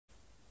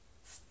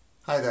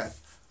Hi there,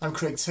 I'm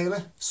Craig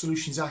Taylor,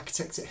 Solutions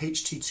Architect at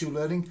HT2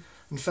 Learning,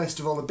 and first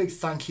of all a big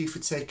thank you for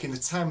taking the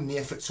time and the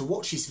effort to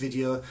watch this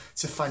video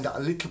to find out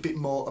a little bit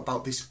more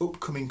about this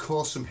upcoming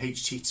course from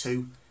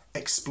HT2,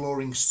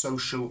 Exploring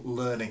Social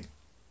Learning.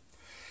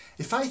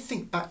 If I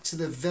think back to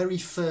the very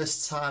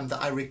first time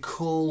that I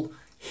recall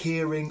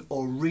hearing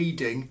or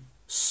reading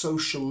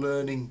social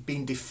learning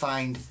being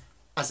defined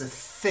as a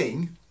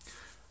thing,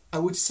 I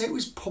would say it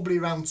was probably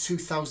around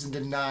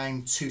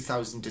 2009,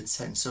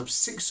 2010, so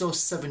 6 or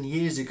 7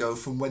 years ago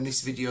from when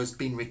this video has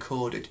been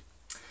recorded.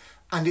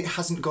 And it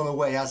hasn't gone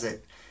away, has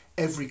it?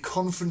 Every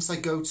conference I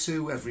go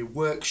to, every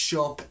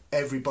workshop,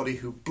 everybody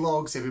who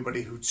blogs,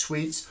 everybody who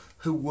tweets,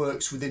 who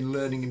works within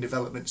learning and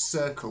development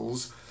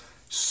circles,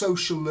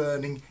 social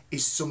learning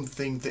is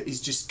something that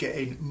is just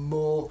getting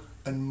more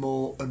and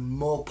more and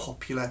more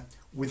popular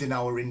within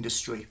our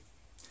industry.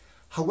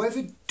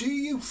 However, do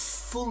you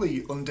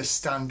fully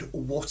understand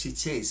what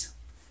it is?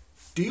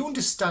 Do you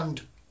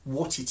understand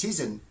what it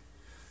isn't?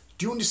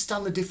 Do you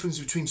understand the difference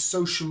between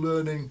social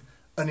learning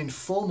and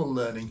informal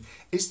learning?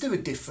 Is there a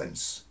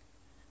difference?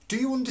 Do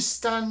you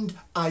understand,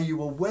 are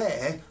you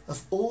aware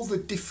of all the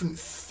different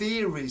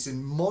theories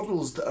and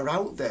models that are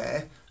out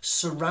there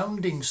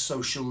surrounding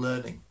social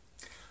learning?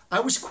 I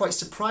was quite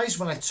surprised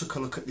when I took a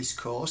look at this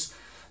course.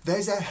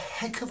 There's a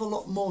heck of a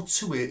lot more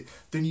to it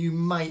than you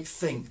might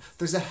think.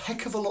 There's a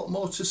heck of a lot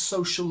more to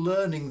social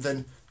learning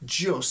than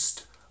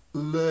just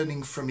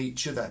learning from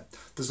each other.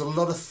 There's a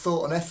lot of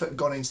thought and effort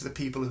gone into the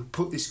people who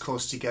put this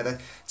course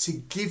together to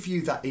give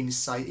you that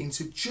insight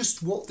into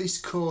just what this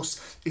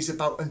course is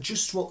about and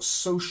just what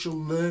social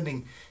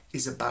learning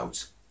is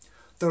about.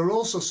 There are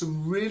also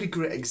some really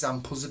great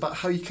examples about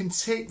how you can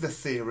take the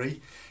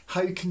theory,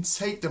 how you can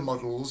take the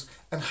models,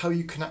 and how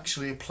you can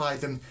actually apply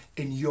them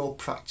in your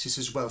practice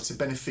as well to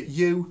benefit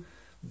you,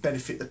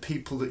 benefit the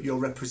people that you're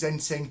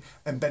representing,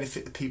 and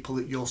benefit the people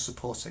that you're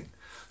supporting.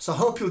 So I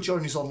hope you'll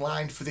join us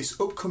online for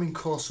this upcoming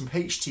course from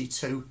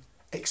HT2,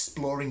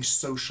 Exploring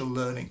Social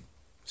Learning.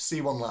 See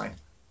you online.